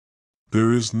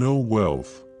There is no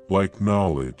wealth like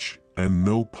knowledge, and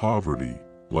no poverty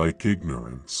like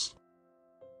ignorance.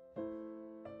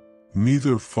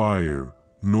 Neither fire,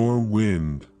 nor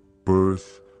wind,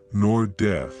 birth, nor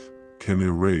death can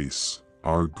erase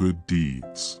our good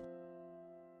deeds.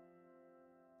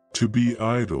 To be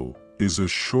idle is a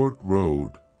short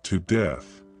road to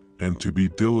death, and to be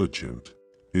diligent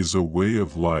is a way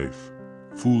of life.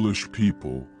 Foolish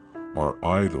people are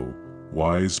idle,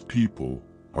 wise people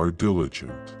are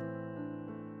diligent.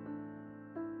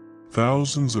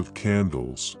 Thousands of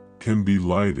candles can be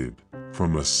lighted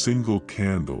from a single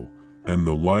candle, and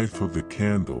the life of the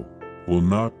candle will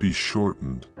not be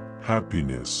shortened.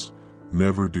 Happiness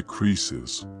never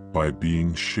decreases by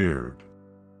being shared.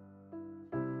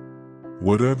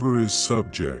 Whatever is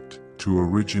subject to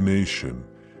origination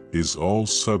is all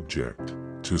subject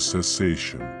to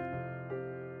cessation.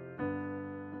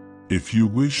 If you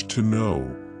wish to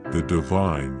know the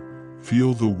divine,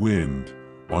 feel the wind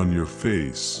on your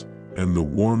face and the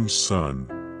warm sun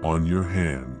on your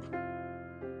hand.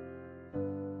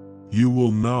 You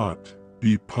will not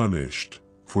be punished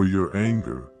for your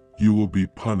anger, you will be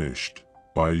punished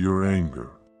by your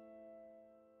anger.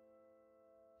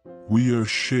 We are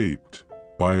shaped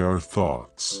by our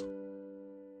thoughts.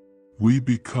 We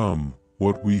become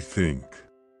what we think.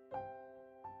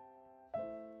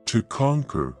 To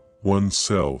conquer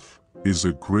oneself is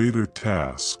a greater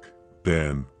task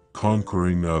than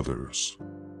conquering others.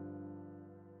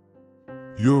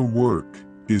 Your work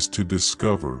is to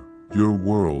discover your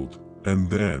world, and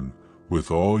then, with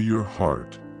all your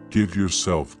heart, give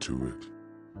yourself to it.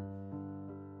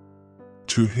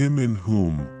 To him in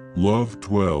whom love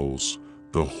dwells,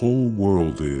 the whole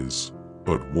world is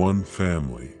but one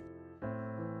family.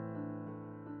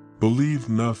 Believe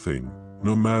nothing,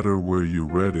 no matter where you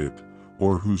read it,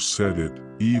 or who said it,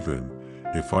 even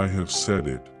if I have said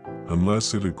it,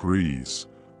 unless it agrees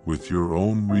with your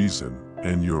own reason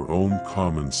and your own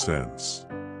common sense.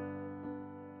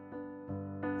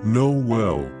 Know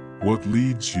well what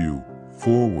leads you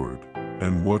forward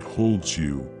and what holds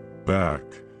you back,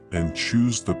 and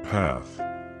choose the path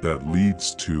that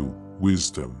leads to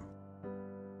wisdom.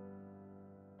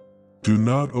 Do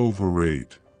not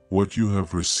overrate what you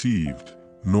have received,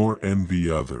 nor envy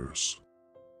others.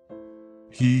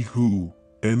 He who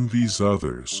envies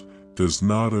others does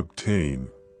not obtain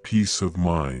peace of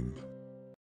mind.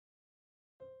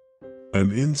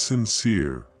 An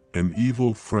insincere and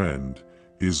evil friend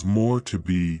is more to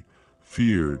be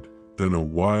feared than a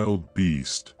wild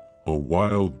beast. A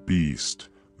wild beast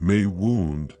may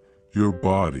wound your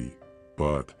body,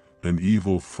 but an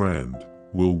evil friend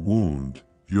will wound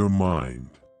your mind.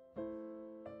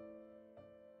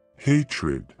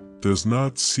 Hatred does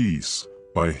not cease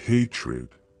by hatred,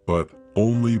 but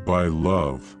only by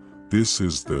love. This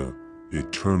is the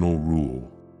eternal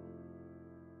rule.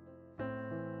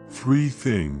 Three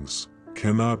things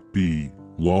cannot be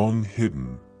long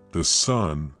hidden: the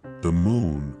sun, the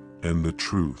moon, and the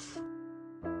truth.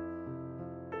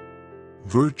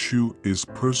 Virtue is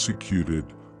persecuted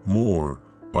more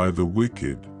by the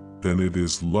wicked than it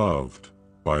is loved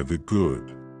by the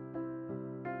good.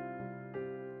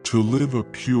 To live a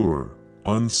pure,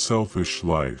 unselfish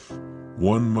life,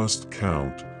 one must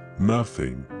count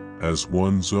nothing as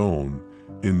one's own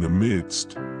in the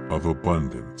midst of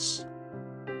abundance.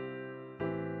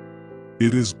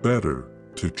 It is better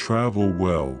to travel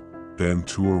well than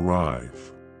to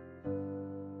arrive.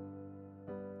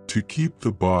 To keep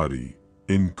the body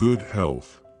in good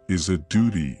health is a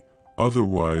duty,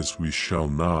 otherwise we shall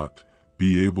not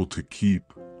be able to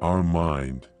keep our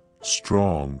mind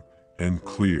strong and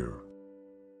clear.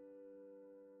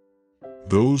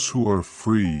 Those who are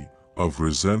free of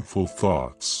resentful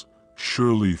thoughts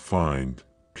surely find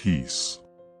peace.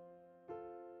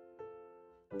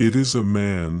 It is a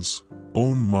man's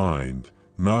own mind,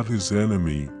 not his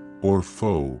enemy or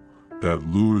foe, that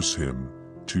lures him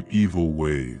to evil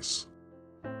ways.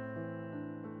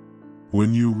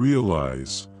 When you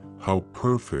realize how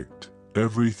perfect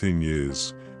everything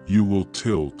is, you will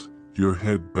tilt your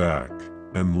head back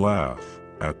and laugh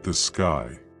at the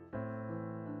sky.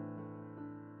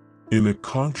 In a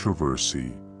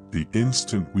controversy, the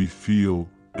instant we feel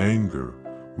anger,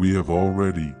 we have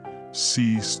already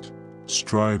ceased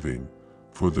striving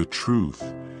for the truth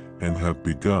and have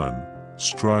begun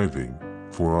striving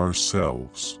for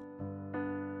ourselves.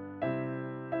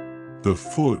 The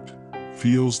foot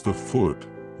feels the foot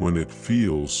when it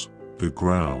feels the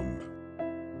ground.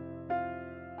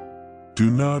 Do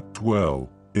not dwell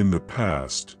in the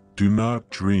past, do not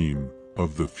dream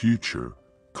of the future,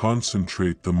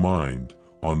 concentrate the mind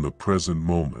on the present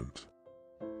moment.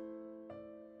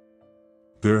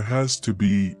 There has to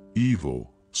be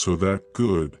evil so that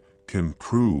good can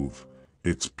prove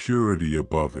its purity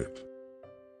above it.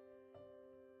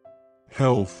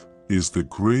 Health is the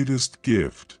greatest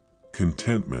gift,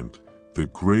 contentment, the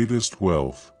greatest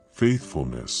wealth,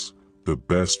 faithfulness, the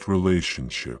best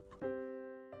relationship.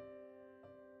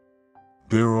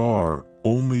 There are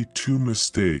only two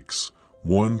mistakes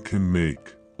one can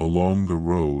make along the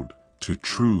road to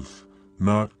truth: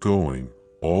 not going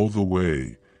all the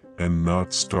way and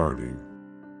not starting.